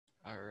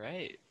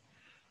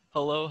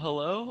Hello,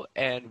 hello,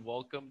 and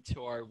welcome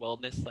to our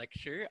wellness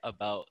lecture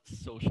about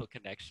social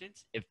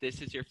connections. If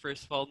this is your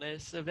first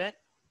wellness event,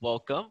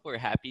 welcome. We're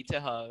happy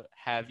to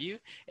have you.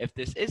 If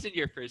this isn't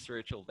your first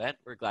virtual event,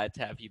 we're glad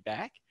to have you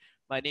back.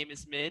 My name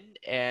is Min,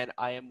 and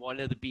I am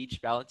one of the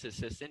beach balance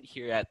assistant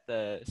here at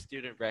the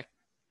student rec.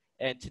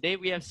 And today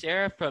we have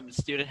Sarah from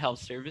Student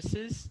Health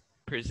Services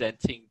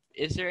presenting.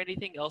 Is there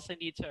anything else I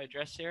need to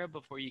address, Sarah,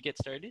 before you get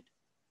started?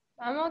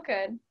 I'm all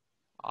good.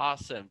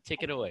 Awesome.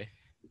 Take it away.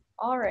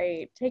 All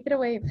right, take it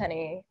away,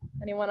 Penny.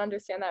 Anyone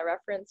understand that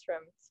reference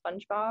from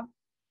SpongeBob?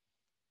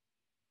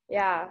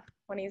 Yeah,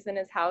 when he's in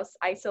his house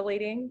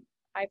isolating.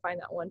 I find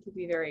that one to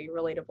be very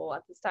relatable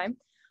at this time.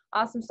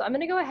 Awesome. So I'm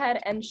going to go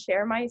ahead and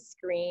share my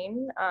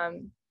screen.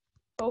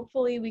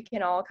 Hopefully we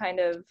can all kind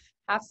of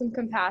have some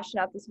compassion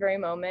at this very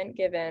moment,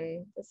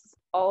 given this is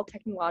all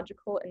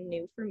technological and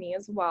new for me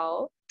as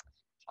well.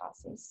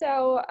 Awesome.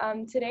 So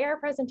today our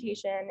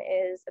presentation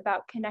is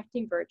about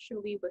connecting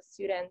virtually with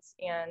students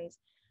and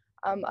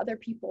other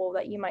people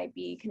that you might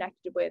be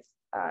connected with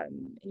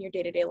in your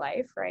day-to-day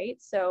life, right?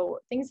 So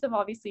things have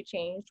obviously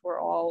changed. We're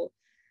all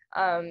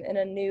in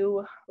a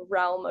new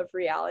realm of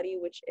reality,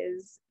 which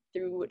is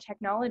through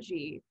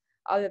technology,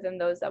 other than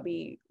those that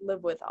we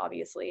live with,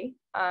 obviously.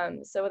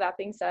 So with that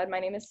being said, my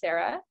name is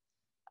Sarah,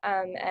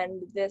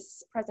 and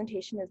this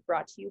presentation is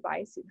brought to you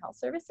by Student Health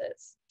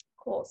Services.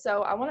 Cool.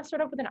 So I want to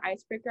start off with an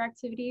icebreaker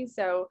activity.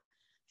 So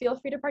feel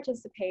free to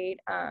participate.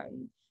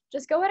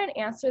 Just go ahead and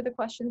answer the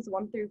questions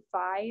 1 through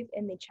 5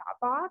 in the chat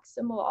box,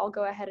 and we'll all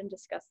go ahead and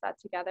discuss that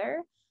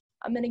together.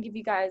 I'm going to give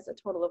you guys a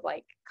total of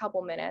like a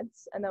couple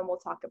minutes, and then we'll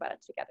talk about it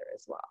together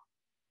as well.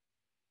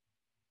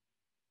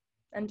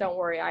 And don't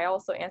worry, I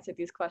also answered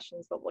these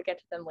questions, but we'll get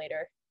to them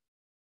later.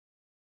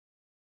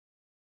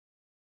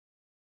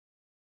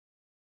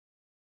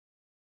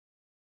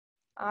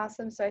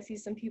 Awesome. So I see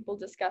some people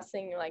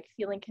discussing like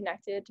feeling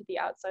connected to the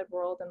outside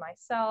world and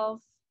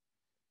myself.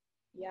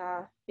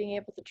 Yeah, being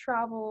able to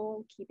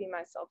travel, keeping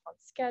myself on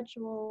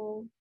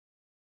schedule,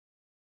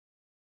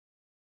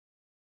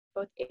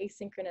 both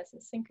asynchronous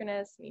and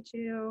synchronous, me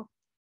too.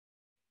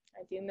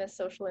 I do miss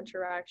social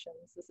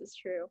interactions, this is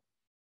true.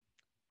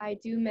 I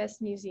do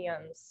miss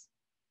museums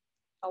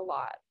a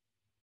lot.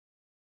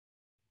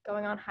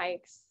 Going on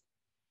hikes.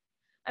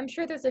 I'm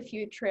sure there's a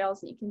few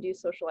trails that you can do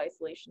social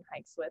isolation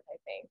hikes with, I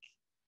think.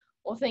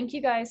 Well, thank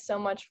you guys so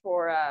much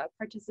for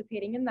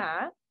participating in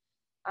that.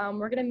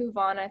 We're going to move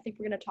on. I think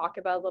we're going to talk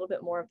about a little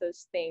bit more of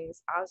those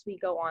things as we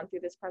go on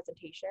through this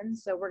presentation.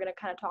 So we're going to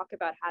kind of talk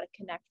about how to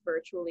connect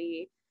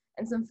virtually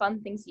and some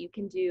fun things you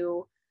can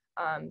do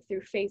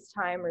through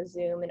FaceTime or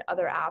Zoom and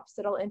other apps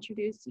that I'll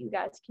introduce you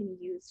guys can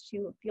use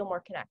to feel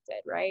more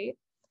connected, right?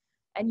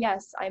 And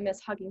yes, I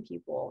miss hugging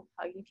people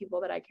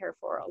that I care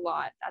for a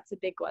lot. That's a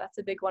big one. That's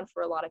a big one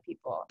for a lot of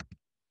people.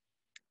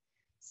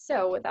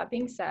 So with that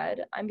being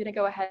said, I'm going to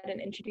go ahead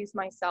and introduce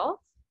myself.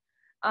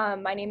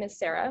 My name is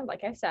Sarah,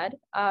 like I said,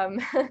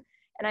 and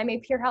I'm a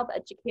peer health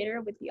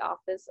educator with the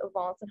Office of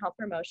Wellness and Health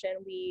Promotion.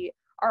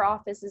 Our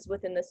office is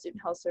within the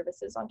Student Health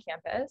Services on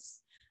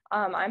campus.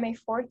 I'm a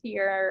 4th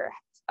year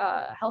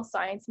health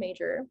science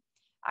major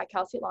at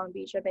Cal State Long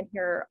Beach. I've been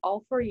here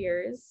all 4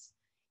 years.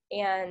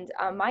 And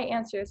my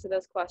answers to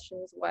those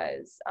questions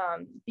was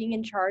being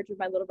in charge of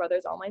my little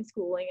brother's online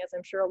schooling, as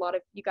I'm sure a lot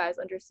of you guys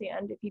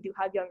understand. If you do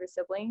have younger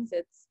siblings,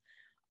 it's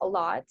a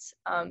lot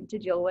to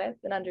deal with,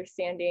 and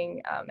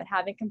understanding and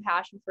having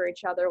compassion for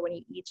each other when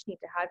you each need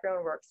to have your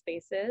own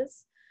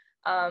workspaces.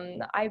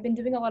 I've been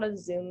doing a lot of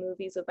Zoom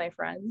movies with my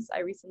friends.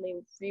 I recently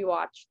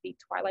rewatched the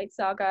Twilight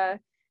Saga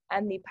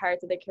and the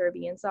Pirates of the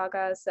Caribbean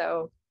saga,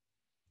 so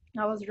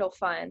that was real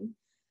fun.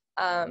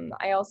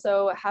 I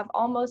also have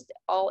almost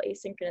all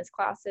asynchronous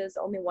classes,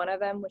 only one of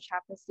them, which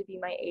happens to be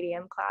my 8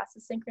 a.m. class,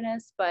 is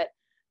synchronous, but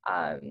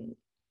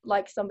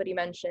like somebody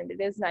mentioned,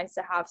 it is nice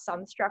to have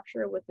some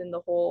structure within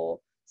the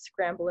whole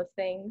scramble of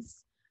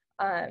things.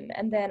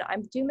 And then I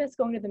do miss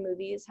going to the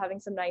movies.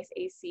 Having some nice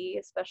AC,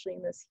 especially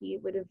in this heat,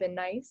 would have been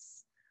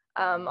nice.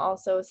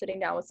 Also sitting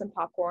down with some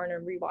popcorn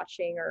and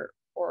rewatching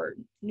or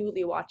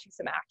newly watching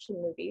some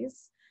action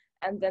movies.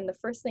 And then the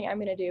first thing I'm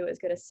going to do is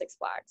go to Six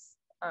Flags.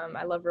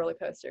 I love roller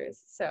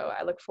coasters, so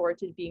I look forward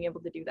to being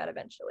able to do that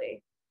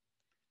eventually.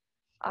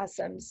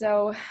 Awesome.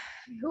 So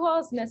who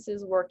else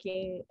misses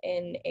working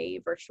in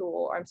a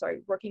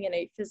working in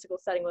a physical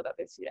setting with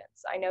other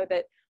students? I know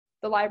that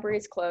the library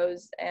is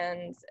closed,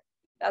 and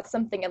that's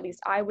something at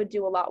least I would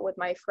do a lot with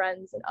my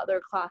friends and other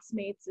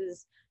classmates,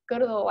 is go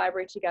to the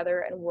library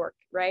together and work,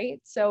 right?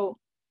 So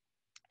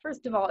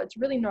first of all, it's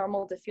really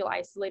normal to feel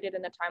isolated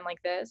in a time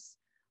like this.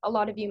 A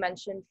lot of you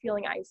mentioned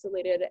feeling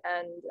isolated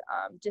and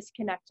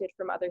disconnected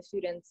from other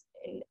students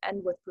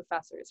and with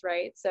professors,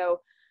 right?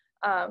 So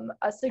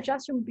a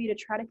suggestion would be to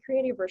try to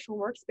create a virtual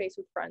workspace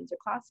with friends or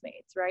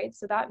classmates, right?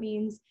 So that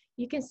means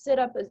you can set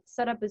up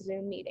a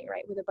Zoom meeting,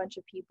 right, with a bunch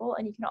of people,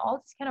 and you can all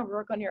just kind of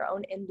work on your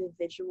own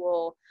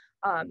individual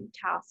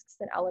tasks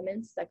and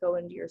elements that go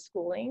into your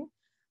schooling.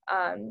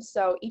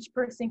 So each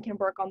person can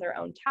work on their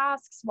own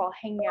tasks while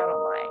hanging out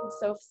online.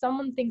 So if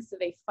someone thinks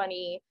of a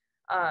funny,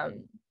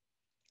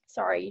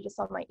 sorry, you just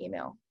saw my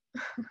email.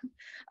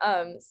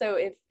 So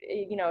if,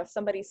 if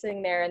somebody's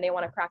sitting there and they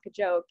want to crack a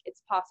joke,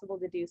 it's possible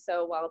to do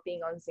so while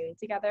being on Zoom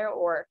together,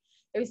 or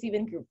there's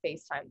even group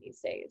FaceTime these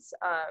days.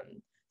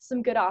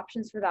 Some good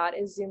options for that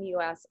is Zoom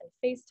US and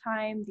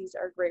FaceTime. These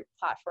are great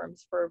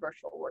platforms for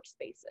virtual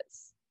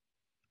workspaces.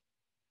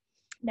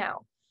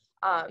 Now,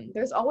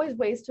 there's always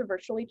ways to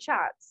virtually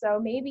chat. So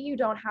maybe you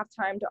don't have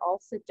time to all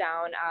sit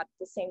down at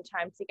the same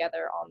time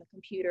together on the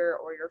computer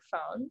or your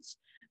phones,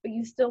 but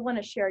you still want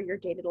to share your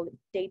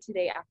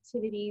day-to-day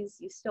activities.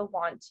 You still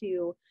want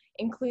to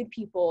include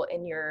people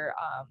in your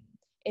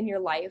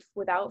life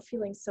without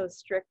feeling so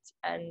strict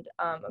and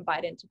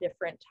abide into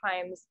different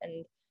times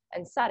and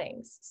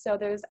settings. So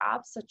there's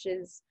apps such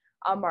as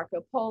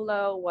Marco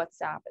Polo,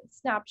 WhatsApp, and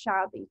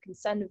Snapchat that you can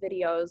send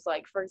videos.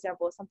 Like, for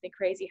example, if something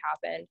crazy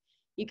happened,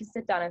 you can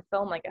sit down and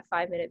film like a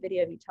 5-minute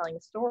video of you telling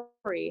a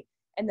story.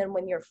 And then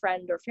when your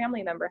friend or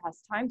family member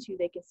has time to,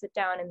 they can sit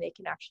down and they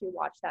can actually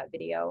watch that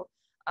video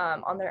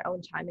on their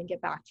own time and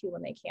get back to you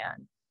when they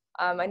can.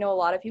 I know a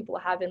lot of people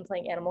have been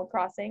playing Animal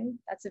Crossing.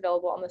 That's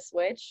available on the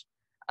Switch.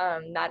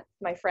 That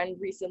my friend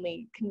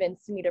recently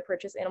convinced me to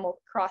purchase Animal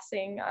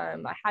Crossing.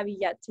 I have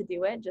yet to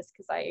do it just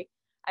because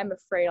I'm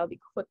afraid I'll be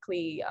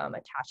quickly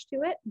attached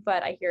to it,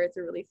 but I hear it's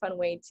a really fun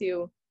way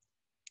to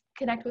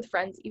connect with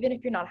friends, even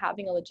if you're not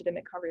having a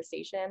legitimate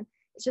conversation.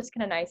 It's just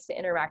kind of nice to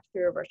interact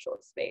through a virtual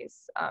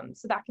space.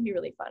 So that can be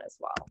really fun as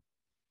well.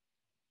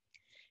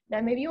 Now,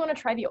 maybe you want to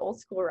try the old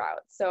school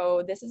route.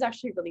 So this is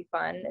actually really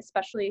fun,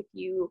 especially if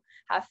you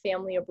have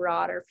family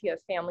abroad or if you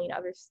have family in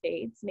other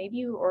states, maybe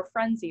you, or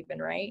friends even,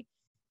 right?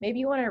 Maybe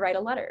you want to write a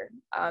letter,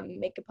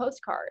 make a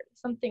postcard,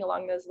 something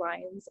along those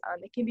lines.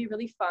 It can be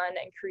really fun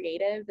and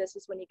creative. This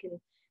is when you can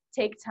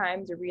take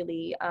time to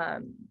really,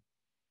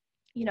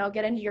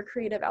 get into your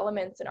creative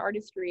elements and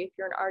artistry if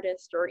you're an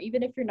artist, or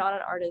even if you're not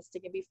an artist,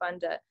 it can be fun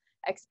to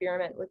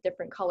experiment with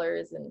different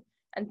colors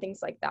and things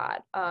like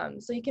that.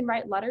 So you can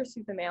write letters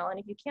through the mail, and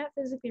if you can't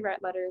physically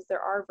write letters,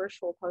 there are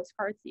virtual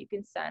postcards that you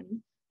can send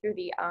through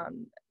the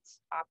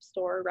app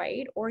store,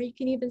 right? Or you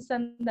can even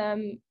send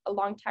them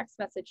along text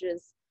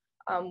messages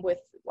with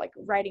like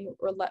writing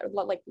or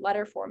like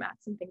letter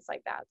formats and things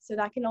like that. So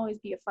that can always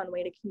be a fun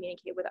way to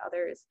communicate with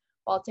others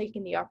while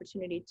taking the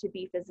opportunity to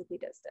be physically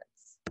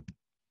distanced.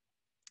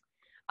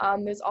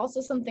 There's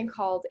also something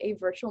called a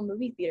virtual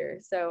movie theater.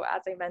 So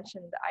as I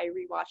mentioned, I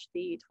rewatched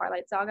the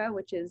Twilight Saga,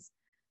 which is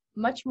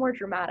much more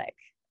dramatic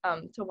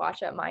to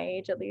watch at my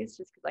age, at least,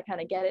 just because I kind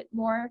of get it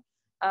more.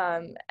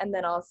 And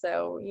then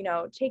also,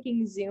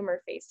 taking Zoom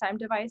or FaceTime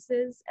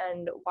devices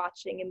and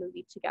watching a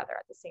movie together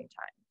at the same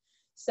time.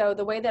 So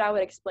the way that I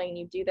would explain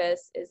you do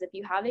this is if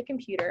you have a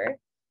computer,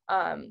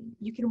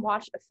 you can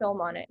watch a film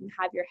on it and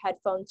have your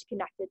headphones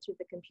connected to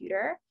the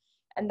computer.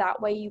 And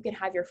that way you can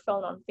have your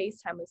phone on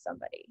FaceTime with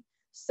somebody.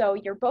 So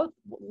you're both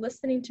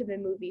listening to the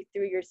movie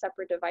through your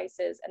separate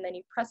devices, and then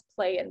you press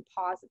play and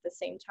pause at the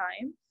same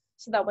time,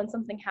 so that when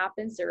something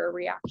happens or a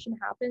reaction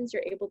happens,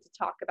 you're able to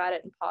talk about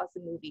it and pause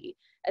the movie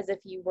as if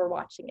you were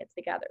watching it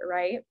together,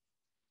 right?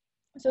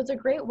 So it's a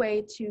great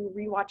way to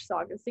rewatch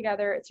sagas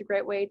together. It's a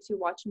great way to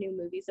watch new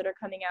movies that are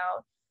coming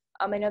out.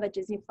 I know that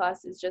Disney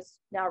Plus is just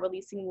now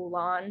releasing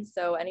Mulan,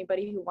 so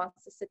anybody who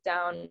wants to sit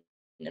down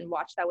and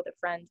watch that with a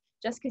friend,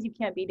 just because you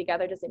can't be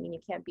together doesn't mean you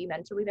can't be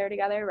mentally there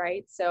together,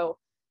 right? So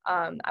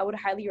I would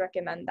highly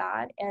recommend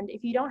that. And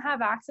if you don't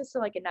have access to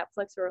like a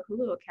Netflix or a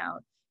Hulu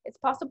account, it's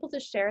possible to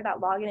share that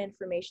login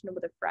information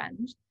with a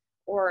friend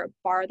or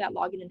borrow that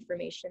login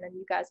information, and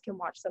you guys can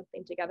watch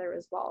something together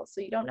as well. So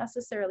you don't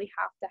necessarily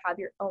have to have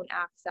your own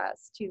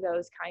access to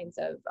those kinds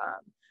of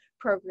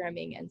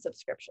programming and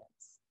subscriptions.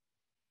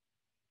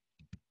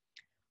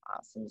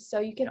 Awesome. So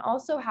you can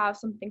also have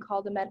something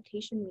called a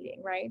meditation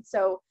meeting, right?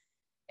 So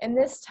in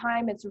this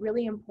time, it's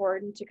really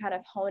important to kind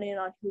of hone in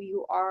on who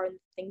you are and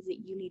things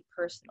that you need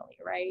personally,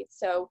 right?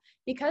 So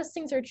because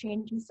things are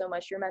changing so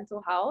much, your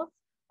mental health,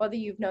 whether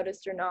you've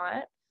noticed or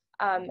not,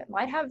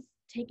 might have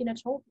taken a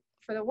toll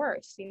for the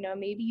worse.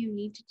 Maybe you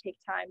need to take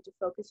time to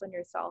focus on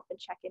yourself and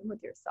check in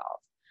with yourself.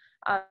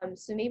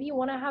 So maybe you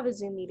want to have a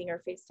Zoom meeting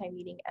or FaceTime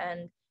meeting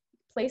and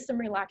play some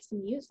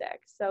relaxing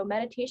music. So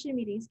meditation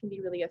meetings can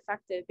be really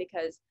effective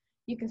because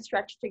you can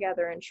stretch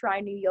together and try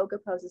new yoga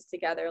poses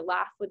together,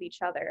 laugh with each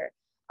other.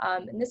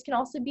 And this can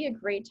also be a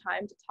great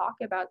time to talk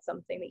about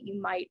something that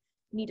you might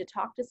need to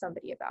talk to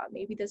somebody about.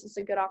 Maybe this is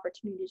a good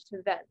opportunity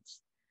to vent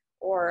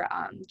or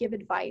give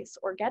advice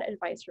or get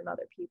advice from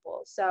other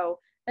people. So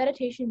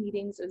meditation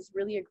meetings is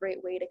really a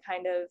great way to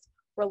kind of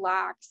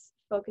relax,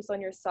 focus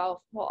on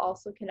yourself while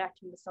also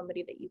connecting with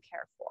somebody that you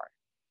care for.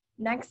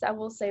 Next, I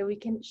will say we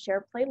can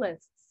share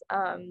playlists.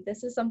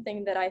 This is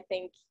something that I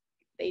think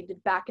they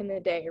did back in the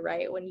day,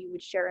 right? When you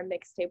would share a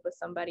mixtape with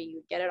somebody,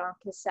 you'd get it on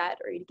cassette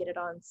or you'd get it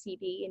on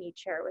CD and you'd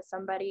share it with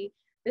somebody.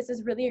 This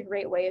is really a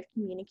great way of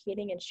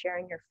communicating and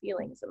sharing your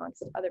feelings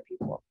amongst other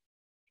people.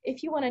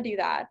 If you want to do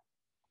that,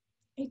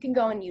 you can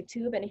go on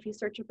YouTube, and if you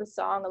search up a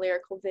song, a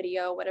lyrical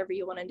video, whatever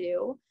you want to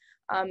do,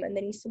 and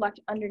then you select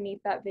underneath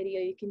that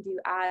video, you can do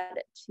add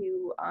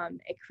to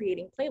a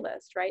creating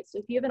playlist, right? So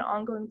if you have an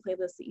ongoing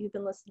playlist that you've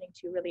been listening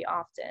to really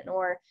often,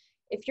 or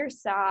if you're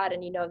sad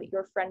and you know that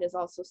your friend is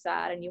also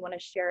sad and you want to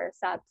share a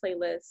sad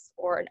playlist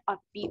or an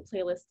upbeat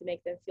playlist to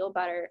make them feel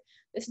better,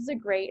 this is a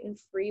great and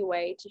free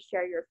way to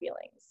share your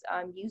feelings.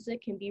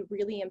 Music can be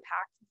really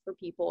impactful for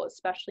people,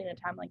 especially in a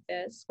time like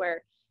this,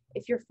 where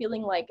if you're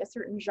feeling like a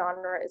certain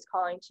genre is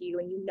calling to you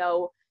and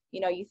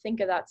you think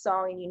of that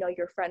song and you know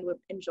your friend would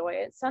enjoy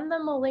it, send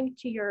them a link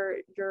to your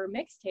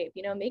mixtape,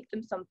 make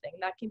them something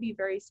that can be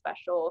very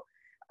special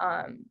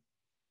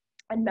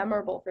and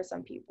memorable for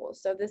some people.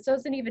 So this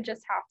doesn't even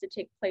just have to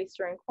take place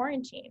during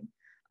quarantine.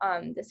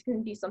 This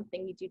can be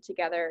something you do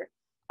together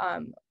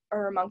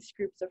or amongst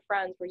groups of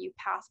friends where you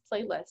pass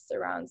playlists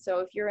around. So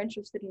if you're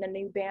interested in a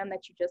new band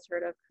that you just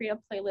heard of, create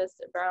a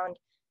playlist around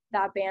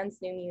that band's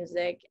new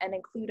music and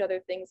include other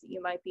things that you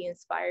might be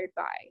inspired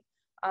by.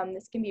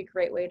 This can be a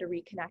great way to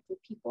reconnect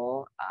with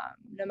people,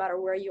 no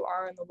matter where you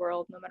are in the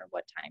world, no matter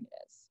what time it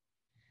is.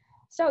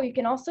 So you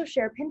can also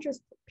share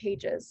Pinterest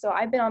pages. So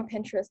I've been on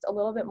Pinterest a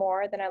little bit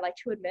more than I like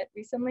to admit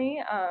recently.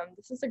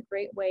 This is a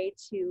great way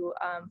to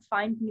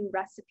find new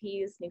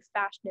recipes, new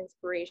fashion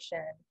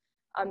inspiration.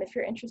 If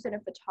you're interested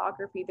in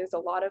photography, there's a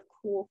lot of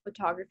cool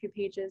photography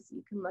pages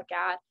you can look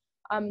at.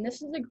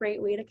 This is a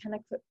great way to kind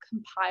of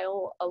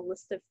compile a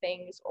list of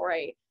things or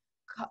a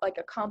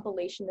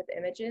compilation of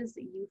images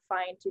that you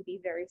find to be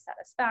very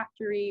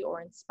satisfactory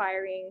or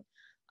inspiring.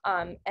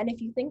 And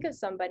if you think of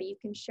somebody, you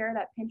can share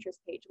that Pinterest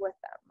page with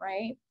them,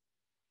 right?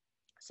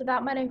 So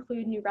that might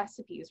include new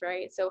recipes,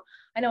 right? So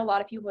I know a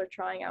lot of people are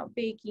trying out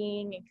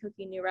baking and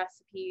cooking new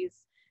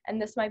recipes,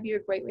 and this might be a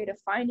great way to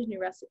find new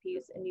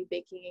recipes and new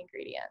baking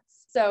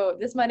ingredients. So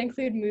this might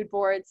include mood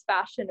boards,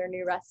 fashion, or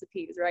new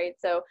recipes, right?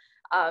 So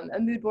a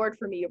mood board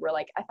for me, where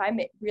if I'm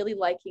really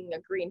liking a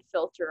green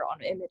filter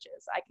on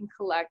images, I can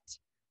collect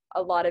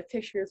a lot of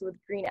pictures with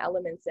green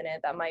elements in it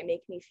that might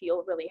make me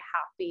feel really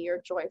happy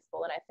or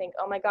joyful. And I think,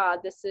 oh my God,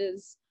 this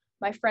is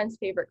my friend's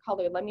favorite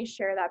color. Let me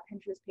share that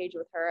Pinterest page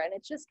with her. And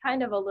it's just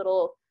kind of a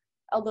little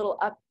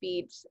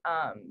upbeat,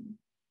 an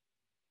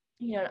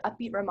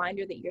upbeat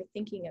reminder that you're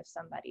thinking of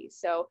somebody.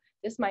 So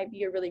this might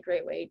be a really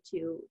great way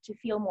to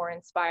feel more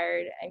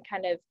inspired and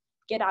kind of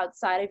get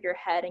outside of your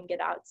head and get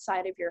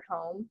outside of your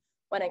home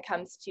when it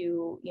comes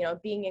to,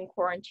 being in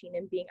quarantine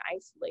and being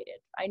isolated.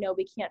 I know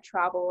we can't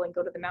travel and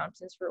go to the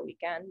mountains for a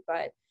weekend,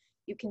 but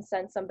you can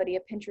send somebody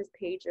a Pinterest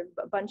page of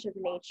a bunch of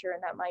nature,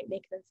 and that might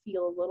make them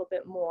feel a little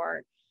bit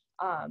more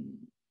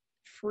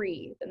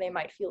free than they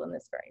might feel in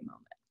this very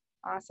moment.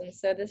 Awesome.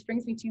 So this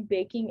brings me to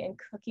baking and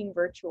cooking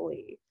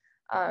virtually.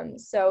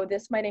 So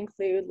this might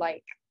include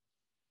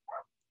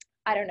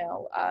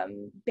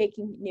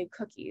baking new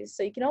cookies.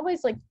 So you can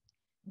always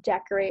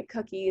decorate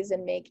cookies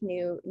and make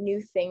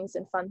new things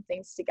and fun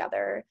things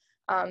together.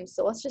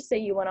 So let's just say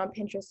you went on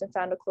Pinterest and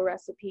found a cool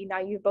recipe. Now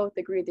you both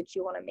agreed that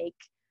you want to make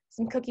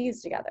some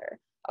cookies together.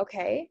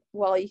 Okay,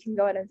 well, you can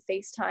go ahead and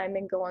FaceTime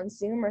and go on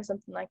Zoom or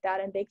something like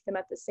that and bake them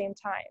at the same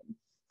time.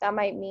 That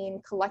might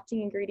mean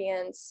collecting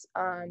ingredients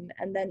and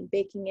then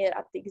baking it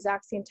at the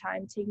exact same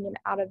time, taking it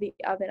out of the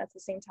oven at the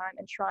same time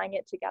and trying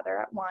it together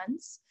at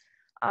once.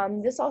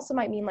 This also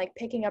might mean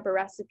picking up a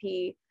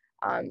recipe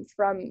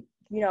from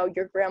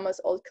your grandma's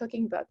old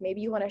cooking book.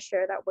 Maybe you want to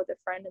share that with a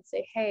friend and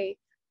say, hey,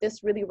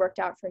 this really worked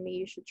out for me,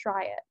 you should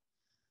try it.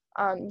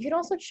 You can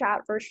also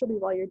chat virtually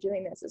while you're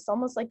doing this. It's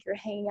almost like you're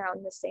hanging out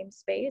in the same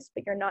space,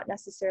 but you're not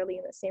necessarily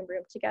in the same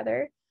room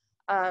together.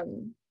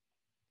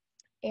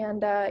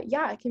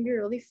 It can be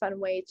a really fun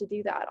way to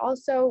do that.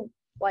 Also,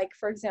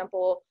 for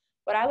example,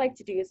 what I like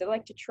to do is I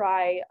like to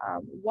try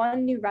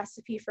one new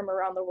recipe from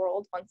around the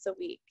world once a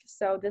week.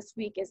 So this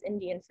week is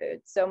Indian food.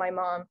 So my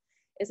mom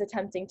is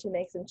attempting to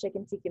make some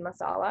chicken tikka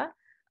masala.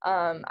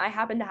 I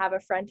happen to have a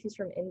friend who's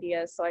from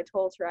India, so I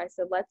told her, I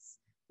said, let's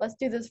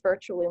do this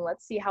virtually and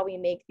let's see how we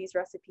make these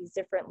recipes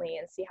differently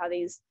and see how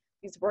these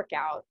work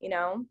out,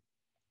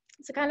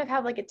 to kind of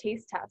have a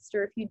taste test.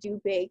 Or if you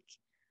do bake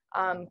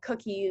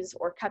cookies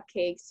or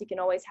cupcakes, you can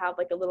always have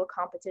a little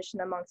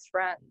competition amongst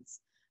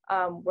friends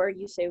where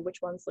you say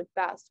which ones look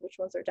best, which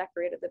ones are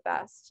decorated the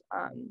best.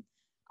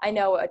 I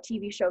know a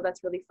TV show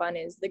that's really fun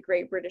is The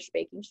Great British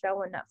Baking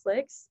Show on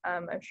Netflix.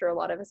 I'm sure a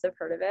lot of us have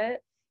heard of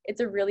it.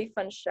 It's a really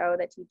fun show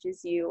that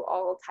teaches you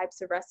all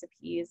types of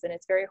recipes, and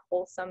it's very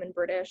wholesome and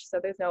British, so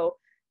there's no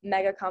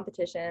mega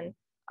competition.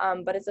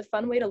 But it's a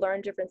fun way to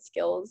learn different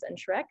skills and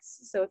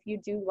tricks. So if you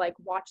do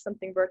watch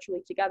something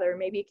virtually together,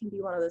 maybe it can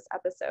be one of those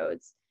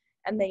episodes,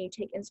 and then you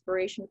take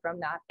inspiration from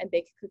that and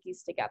bake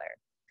cookies together.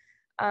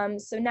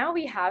 So now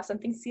we have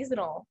something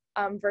seasonal,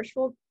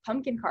 virtual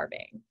pumpkin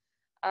carving.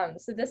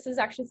 So this is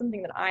actually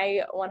something that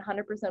I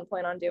 100%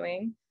 plan on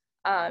doing.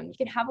 You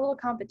can have a little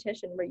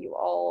competition where you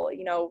all,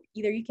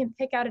 either you can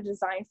pick out a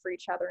design for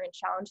each other and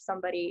challenge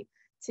somebody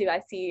to,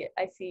 I see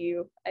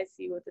you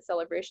with the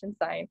celebration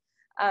sign.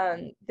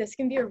 This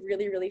can be a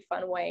really, really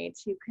fun way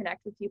to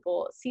connect with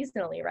people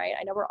seasonally, right?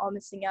 I know we're all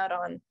missing out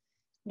on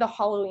the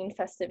Halloween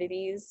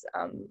festivities.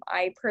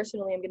 I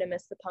personally am going to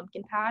miss the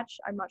pumpkin patch.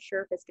 I'm not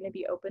sure if it's going to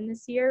be open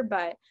this year,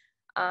 but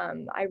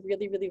I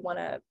really, really want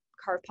to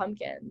carve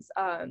pumpkins.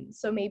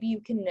 So maybe you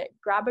can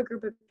grab a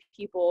group of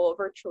people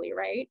virtually,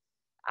 right?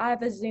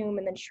 have a Zoom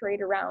and then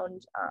trade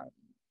around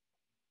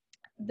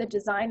the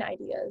design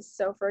ideas.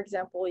 So for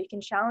example, you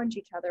can challenge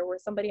each other where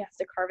somebody has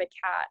to carve a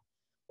cat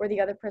where the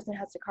other person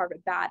has to carve a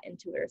bat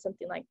into it or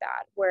something like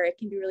that, where it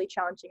can be really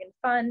challenging and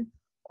fun.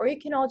 Or you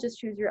can all just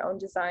choose your own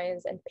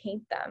designs and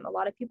paint them. A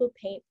lot of people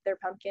paint their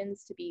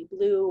pumpkins to be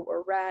blue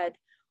or red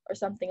or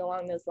something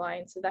along those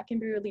lines. So that can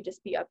be really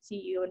just be up to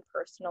you and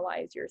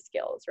personalize your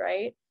skills,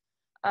 right?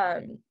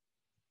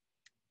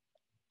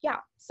 Yeah,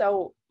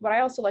 so what I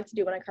also like to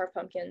do when I carve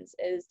pumpkins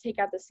is take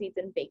out the seeds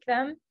and bake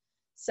them.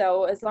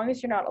 So as long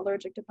as you're not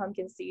allergic to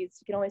pumpkin seeds,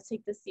 you can always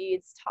take the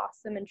seeds,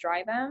 toss them and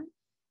dry them.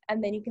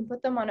 And then you can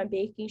put them on a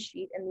baking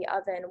sheet in the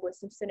oven with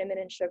some cinnamon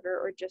and sugar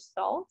or just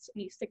salt.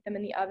 And you stick them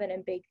in the oven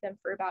and bake them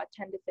for about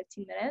 10 to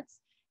 15 minutes.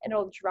 And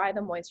it'll dry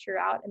the moisture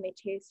out and they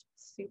taste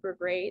super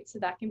great. So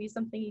that can be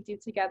something you do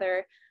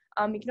together.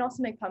 You can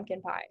also make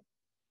pumpkin pie.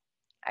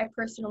 I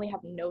personally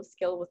have no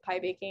skill with pie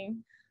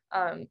baking.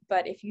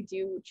 But if you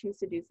do choose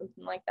to do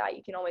something like that,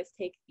 you can always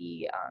take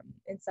the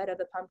inside of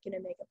the pumpkin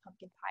and make a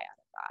pumpkin pie out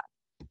of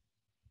that.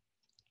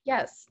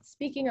 Yes,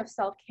 speaking of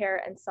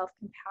self-care and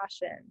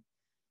self-compassion,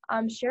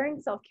 sharing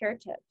self-care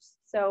tips.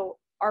 So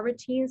our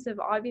routines have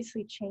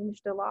obviously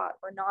changed a lot.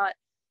 We're not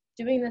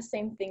doing the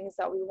same things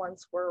that we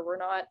once were. We're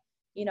not,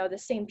 the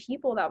same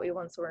people that we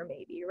once were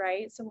maybe,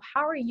 right? So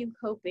how are you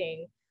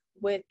coping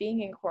with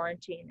being in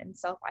quarantine and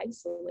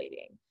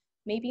self-isolating?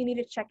 Maybe you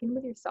need to check in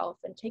with yourself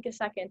and take a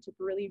second to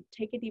really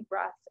take a deep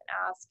breath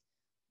and ask,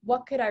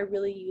 what could I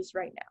really use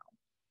right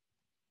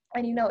now?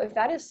 And if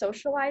that is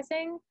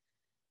socializing,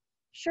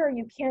 sure,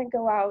 you can't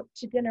go out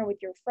to dinner with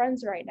your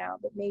friends right now,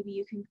 but maybe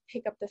you can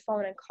pick up the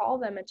phone and call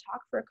them and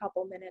talk for a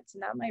couple minutes,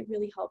 and that might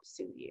really help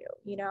soothe you,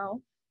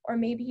 Or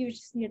maybe you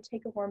just need to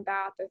take a warm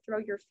bath or throw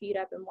your feet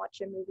up and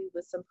watch a movie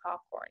with some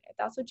popcorn. If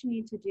that's what you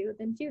need to do,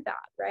 then do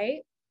that,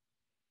 right?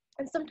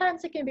 And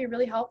sometimes it can be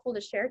really helpful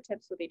to share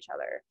tips with each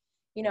other.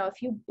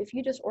 If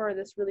you just order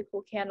this really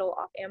cool candle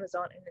off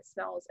Amazon and it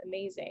smells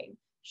amazing,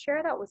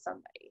 share that with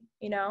somebody,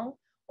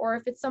 Or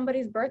if it's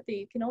somebody's birthday,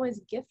 you can always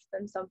gift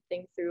them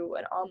something through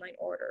an online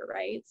order,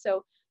 right?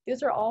 So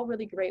these are all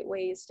really great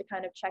ways to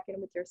kind of check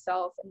in with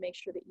yourself and make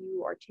sure that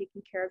you are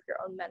taking care of your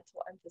own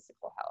mental and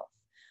physical health.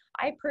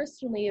 I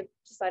personally have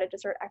decided to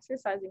start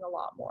exercising a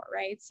lot more,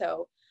 right?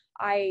 So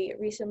I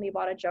recently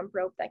bought a jump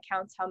rope that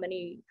counts how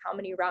many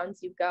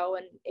rounds you go,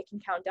 and it can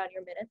count down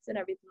your minutes and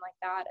everything like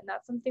that. And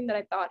that's something that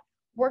I thought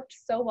worked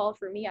so well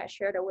for me. I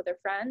shared it with a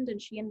friend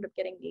and she ended up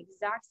getting the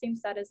exact same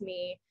set as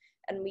me.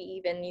 And we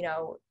even,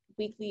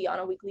 on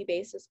a weekly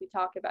basis, we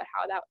talk about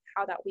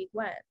how that week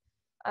went.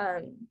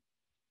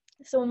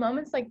 So in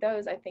moments like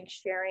those, I think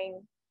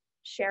sharing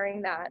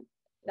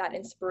that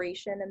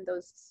inspiration and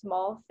those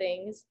small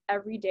things,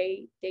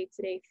 everyday,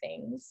 day-to-day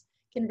things,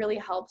 can really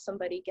help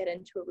somebody get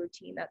into a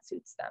routine that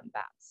suits them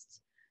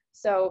best.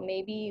 So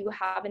maybe you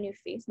have a new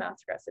face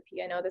mask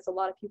recipe. I know there's a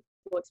lot of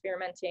people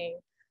experimenting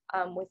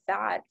with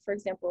that. For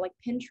example, like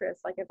Pinterest,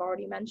 like I've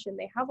already mentioned,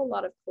 they have a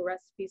lot of cool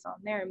recipes on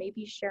there.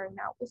 Maybe sharing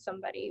that with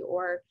somebody,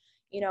 or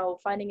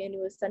finding a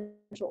new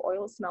essential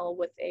oil smell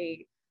with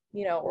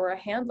or a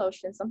hand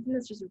lotion, something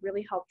that's just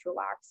really helped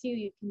relax you.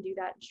 You can do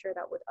that and share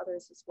that with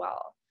others as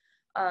well.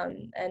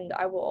 And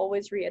I will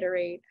always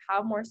reiterate,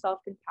 have more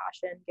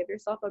self-compassion, give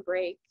yourself a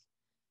break.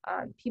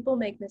 People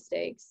make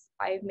mistakes.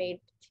 I've made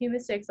 2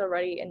 mistakes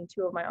already in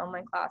 2 of my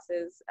online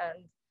classes,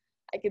 and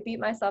I could beat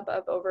myself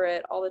up over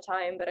it all the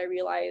time, but I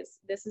realize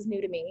this is new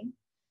to me,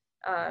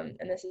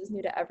 and this is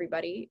new to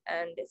everybody,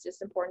 and it's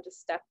just important to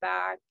step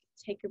back,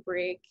 take a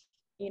break.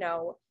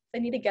 If I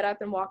need to get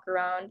up and walk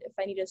around, if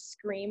I need to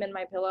scream in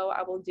my pillow,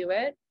 I will do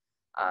it.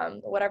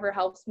 Whatever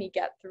helps me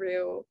get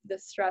through the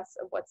stress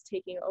of what's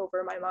taking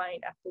over my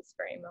mind at this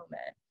very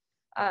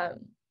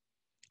moment.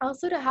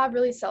 Also, to have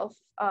really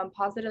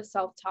positive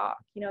self-talk.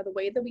 The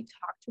way that we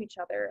talk to each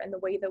other and the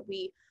way that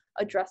we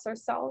address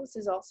ourselves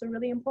is also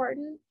really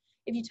important.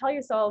 If you tell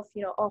yourself,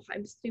 oh,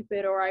 I'm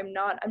stupid, or I'm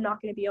not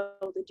going to be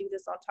able to do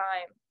this on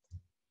time,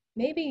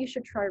 maybe you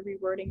should try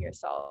rewording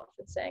yourself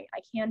and saying, I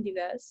can do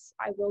this,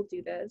 I will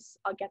do this,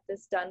 I'll get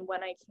this done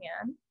when I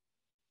can,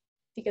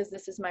 because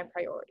this is my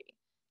priority.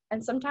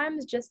 And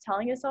sometimes just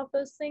telling yourself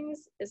those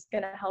things is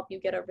going to help you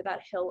get over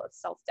that hill of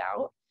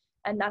self-doubt.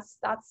 And that's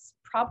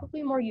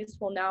probably more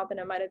useful now than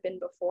it might have been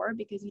before,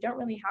 because you don't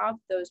really have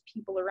those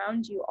people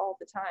around you all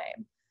the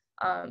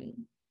time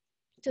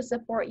to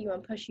support you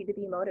and push you to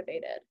be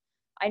motivated.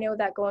 I know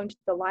that going to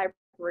the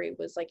library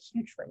was like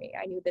huge for me.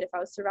 I knew that if I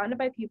was surrounded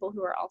by people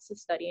who are also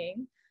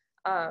studying,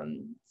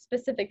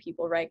 specific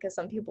people, right? Because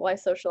some people I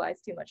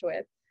socialize too much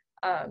with.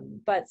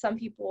 But some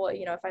people,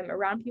 if I'm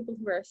around people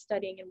who are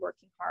studying and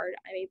working hard,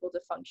 I'm able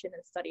to function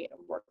and study and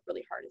work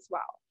really hard as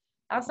well.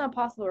 That's not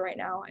possible right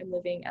now. I'm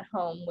living at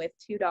home with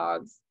 2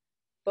 dogs,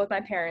 both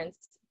my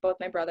parents, both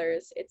my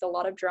brothers. It's a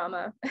lot of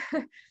drama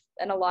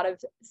and a lot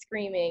of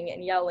screaming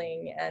and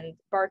yelling and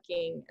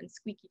barking and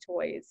squeaky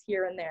toys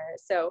here and there.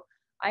 So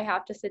I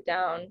have to sit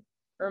down,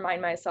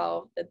 remind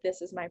myself that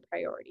this is my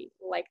priority,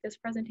 like this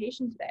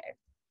presentation today.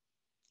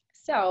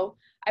 So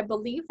I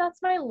believe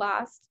that's my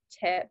last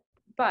tip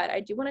But I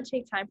do want to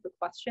take time for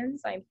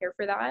questions. I'm here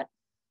for that.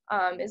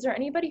 Is there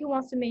anybody who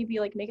wants to maybe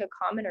like make a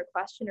comment or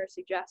question or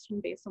suggestion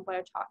based on what I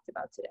talked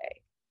about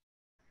today?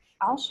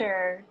 I'll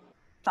share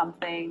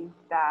something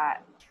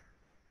that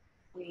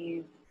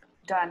we've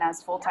done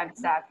as full-time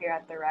staff here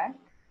at the rec.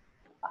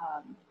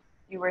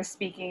 You were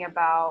speaking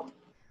about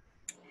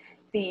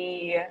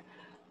the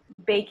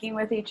baking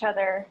with each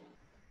other.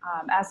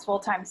 As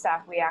full-time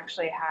staff, we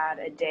actually had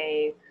a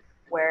day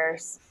where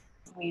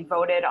we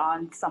voted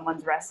on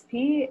someone's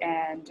recipe,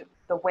 and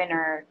the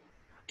winner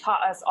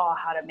taught us all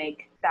how to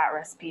make that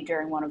recipe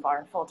during one of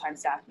our full-time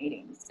staff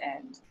meetings.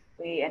 And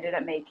we ended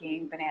up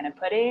making banana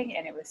pudding,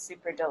 and it was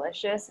super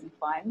delicious and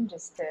fun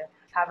just to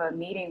have a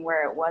meeting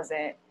where it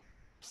wasn't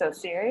so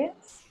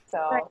serious.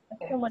 Right,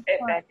 So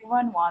if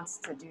anyone wants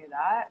to do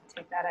that,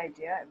 take that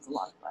idea. It was a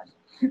lot of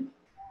fun.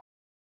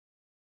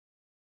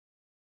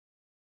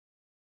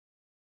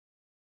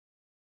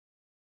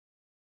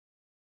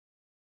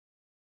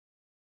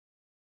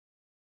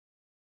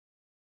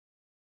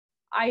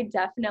 I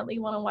definitely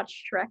want to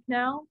watch Shrek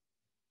now.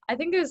 I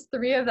think there's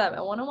 3 of them.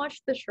 I want to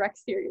watch the Shrek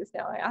series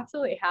now. I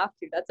absolutely have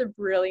to. That's a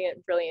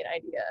brilliant, brilliant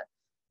idea.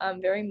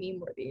 Very meme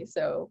worthy.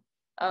 So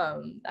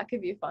that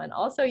could be fun.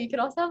 Also, you could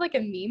also have like a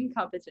meme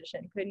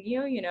competition, couldn't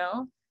you? You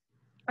know,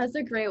 that's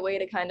a great way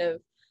to kind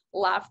of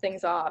laugh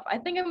things off. I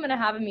think I'm gonna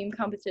have a meme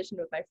competition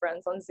with my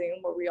friends on Zoom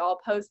where we all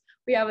post.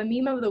 We have a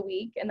meme of the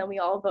week, and then we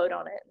all vote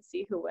on it and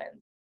see who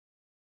wins.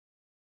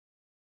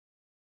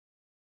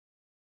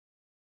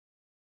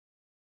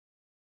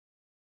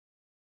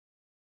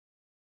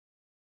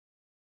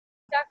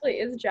 Exactly,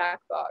 is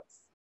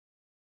Jackbox.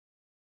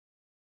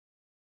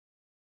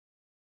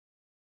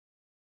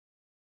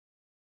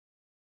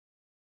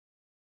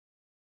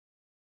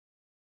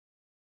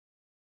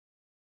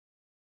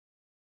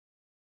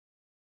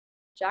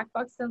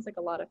 Jackbox sounds like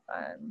a lot of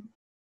fun.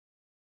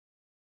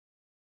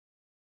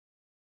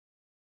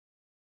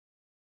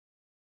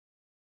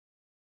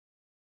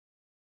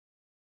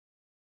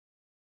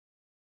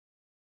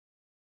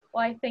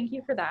 Well, I thank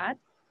you for that.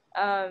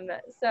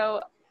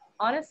 So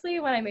honestly,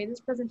 when I made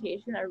this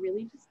presentation, I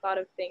really just thought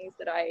of things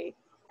that I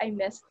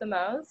missed the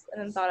most and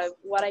then thought of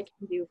what I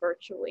can do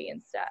virtually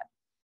instead.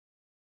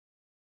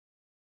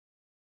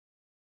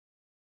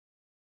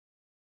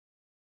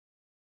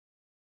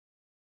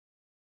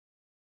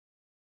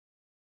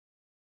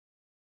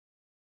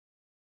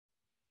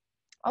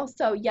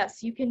 Also,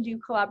 yes, you can do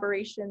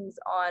collaborations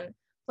on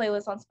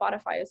playlists on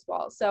Spotify as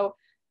well. So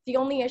the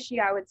only issue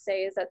I would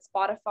say is that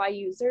Spotify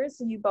users,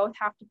 so you both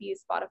have to be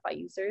Spotify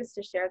users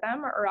to share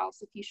them, or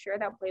else if you share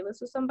that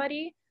playlist with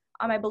somebody,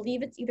 I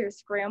believe it's either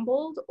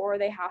scrambled or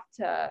they have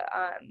to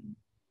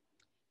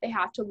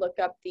look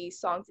up the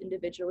songs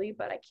individually,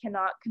 but I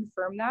cannot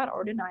confirm that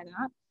or deny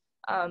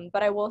that.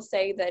 But I will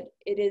say that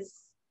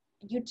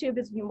YouTube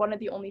is one of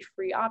the only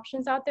free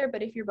options out there,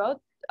 but if you're both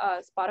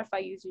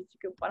Spotify users, you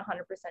could 100%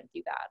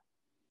 do that.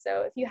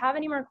 So if you have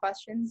any more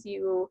questions,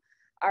 feel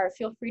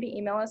free to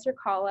email us or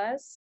call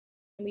us.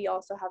 We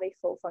also have a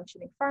full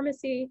functioning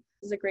pharmacy.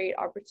 This is a great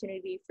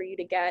opportunity for you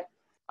to get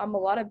a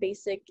lot of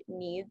basic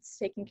needs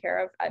taken care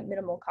of at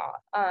minimal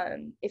cost.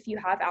 If you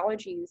have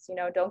allergies,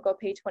 don't go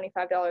pay $25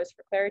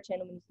 for Claritin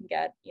when you can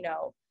get,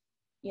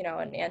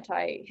 an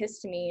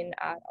antihistamine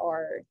at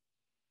our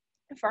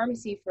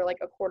pharmacy for like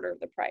a quarter of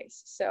the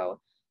price. So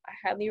I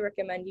highly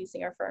recommend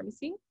using our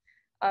pharmacy.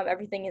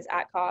 Everything is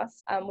at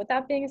cost. With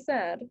that being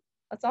said,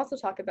 let's also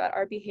talk about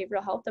our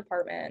behavioral health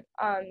department.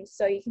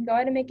 So you can go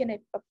ahead and make an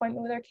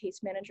appointment with our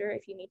case manager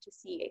if you need to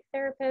see a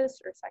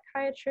therapist or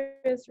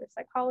psychiatrist or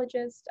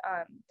psychologist.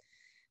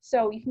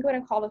 So you can go ahead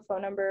and call the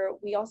phone number.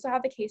 We also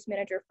have a case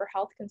manager for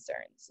health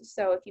concerns.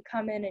 So if you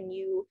come in and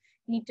you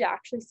need to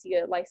actually see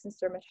a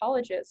licensed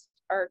dermatologist,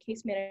 our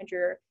case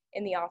manager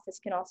in the office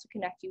can also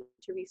connect you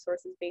to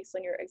resources based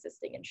on your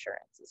existing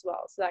insurance as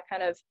well. So that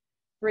kind of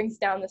brings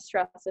down the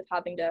stress of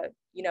having to,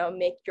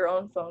 make your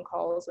own phone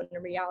calls when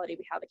in reality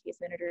we have a case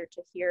manager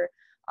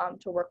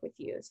to work with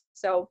you.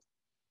 So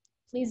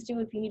please do,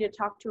 if you need to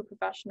talk to a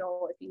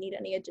professional, if you need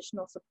any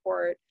additional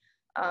support,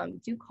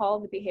 do call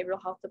the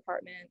behavioral health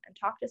department and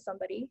talk to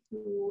somebody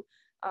who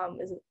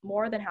is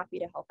more than happy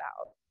to help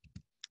out.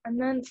 And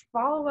then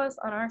follow us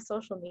on our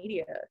social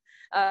media.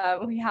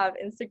 We have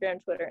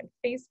Instagram, Twitter, and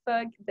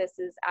Facebook. This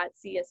is at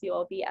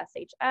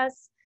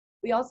CSULBSHS.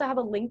 We also have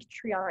a link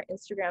tree on our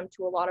Instagram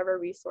to a lot of our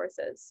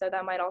resources. So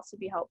that might also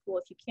be helpful.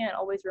 If you can't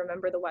always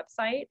remember the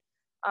website,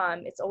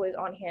 it's always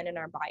on hand in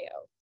our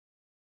bio.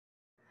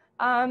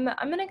 I'm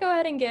gonna go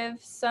ahead and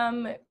give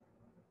some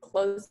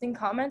closing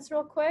comments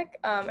real quick.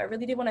 I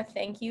really do want to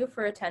thank you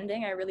for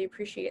attending. I really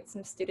appreciate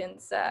some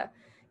students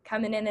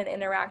coming in and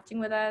interacting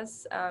with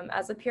us.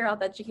 As a peer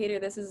health educator,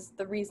 this is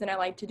the reason I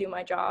like to do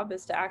my job,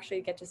 is to actually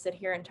get to sit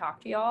here and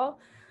talk to y'all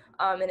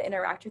and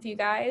interact with you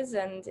guys.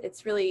 And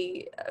it's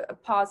really a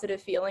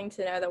positive feeling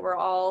to know that we're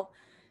all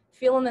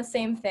feeling the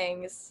same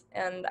things.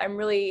 And I'm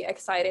really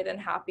excited and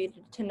happy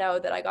to know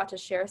that I got to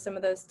share some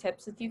of those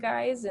tips with you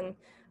guys. And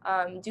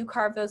do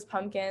carve those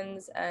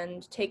pumpkins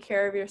and take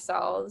care of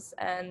yourselves.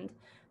 And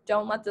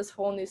don't let this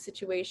whole new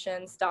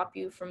situation stop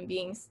you from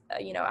being,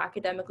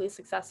 academically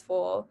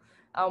successful.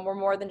 We're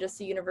more than just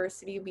a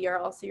university. We are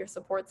also your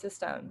support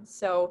system.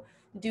 So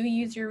do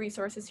use your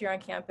resources here on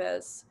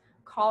campus.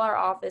 Call our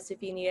office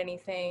if you need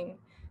anything.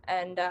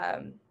 And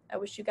I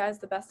wish you guys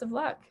the best of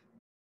luck.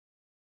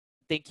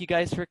 Thank you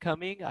guys for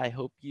coming. I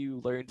hope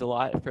you learned a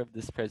lot from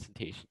this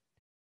presentation.